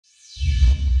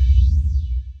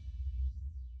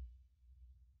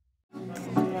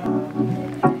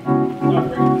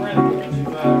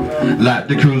Lock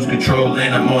the cruise control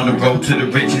and I'm on the road to the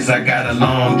riches. I got a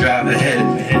long drive ahead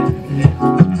of me.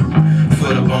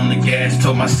 Foot up on the gas,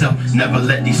 told myself never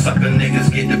let these sucker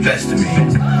niggas get the best of me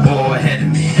or ahead of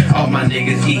me. All my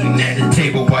niggas eating at the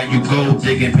table while you gold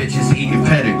digging bitches eating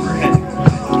pedigree.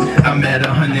 I'm at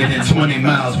 120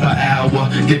 miles per hour,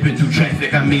 dipping through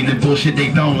traffic. I mean the bullshit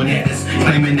they throwing at us,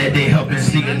 claiming that they helping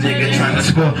sneak a nigga trying to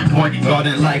score point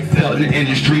guarding like felt in the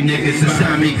industry. Niggas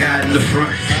inside me, God in the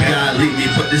front, God lead me,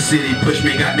 but the city push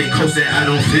me, got me close that I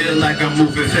don't feel like I'm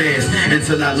moving fast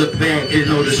until I look back and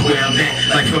notice where I'm at.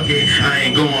 Like fuck it, I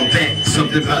ain't going back.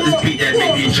 Something about this beat that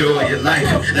make me enjoy your life.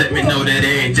 Let me know that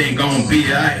everything gon'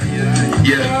 be alright.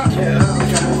 Yeah.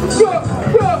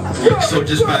 So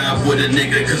just vibe with a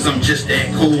nigga, cause I'm just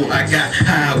that cool. I got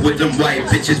high with them white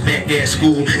bitches back at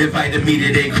school. Invited me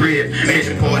to their crib,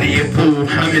 mansion party and pool.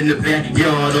 I'm in the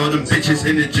backyard, all them bitches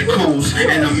in the jacuzzi,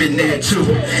 and I'm in there too,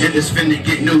 and it's finna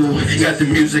get new. Got the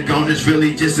music on, it's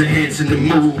really just enhancing the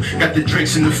mood. Got the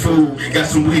drinks and the food, got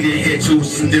some weed in here too.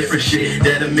 Some different shit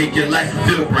that'll make your life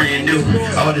feel brand new.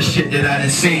 All the shit that I done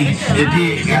seen, it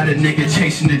did got a nigga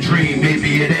chasing the dream.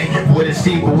 Maybe it ain't what it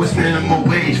seemed, but what's minimum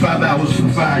wage? 5 hours for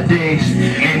 5 days,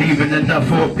 ain't even enough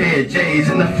for a pair of J's.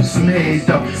 Enough for some haze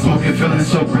though, smoking feeling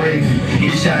so brave.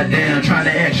 Get shot down, trying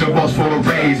to ask your boss for a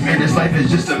raise. Man, this life is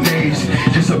just a maze,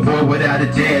 just a boy without a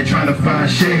dad trying to find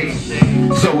shade.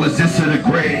 So is this to the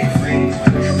grave?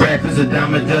 Rap is a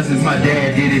dime a dozen, my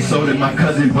dad did it, so did my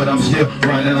cousin, but I'm still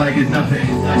running like it's nothing.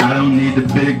 I don't need the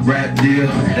big rap deal,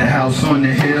 the house on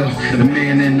the hill, the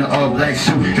man in the all black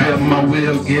suit driving my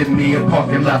wheel. Give me a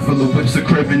parking lot full of whips, a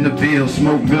crib in the bill.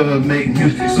 Smoke good, make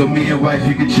music, so me and wife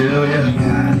you can chill, yeah.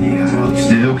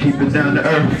 Still keep it down to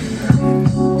earth.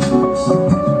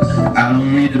 I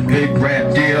don't need the big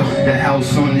rap deal, the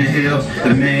house on the hill,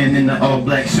 the man in the all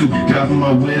black suit driving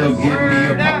my wheel. Give me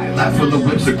a parking lot full of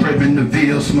whips, a crib in the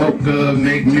Ville. Smoke good,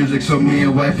 make music, so me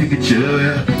and wife you can chill,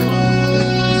 yeah.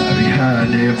 I be high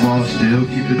there, ball, still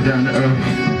keep it down to earth.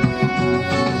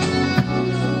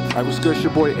 Alright, what's good? It's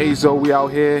your boy Azo. We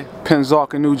out here,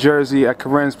 Penzarka, New Jersey at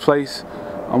Caryn's place.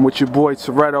 I'm with your boy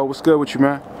Toretto. What's good with you,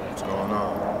 man? What's going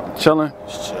on? Chilling?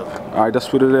 Just chilling. Alright,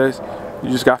 that's what it is. You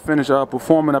just got finished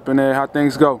performing up in there. How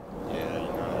things go? Yeah, you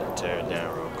know, tear it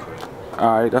down real quick.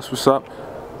 Alright, that's what's up.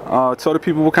 Tell the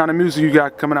people what kind of music you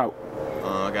got coming out.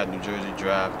 I got New Jersey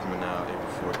Drive coming out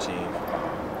April 14th.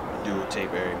 I do a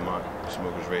tape every month.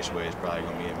 Smokers Raceway is probably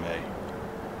going to be in May.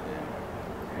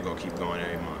 And we're going to keep going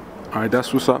every month. Alright,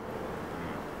 that's what's up.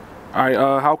 Alright,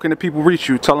 how can the people reach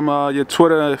you? Tell them your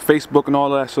Twitter, Facebook, and all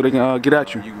that so they can get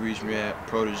at you. You can reach me at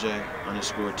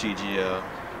protege_TGL.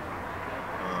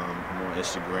 I'm on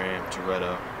Instagram,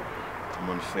 Toretto. I'm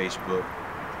on Facebook,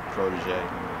 Protege.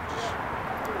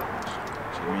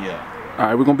 Just hit me up.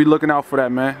 Alright, we're going to be looking out for that,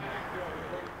 man.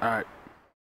 Alright.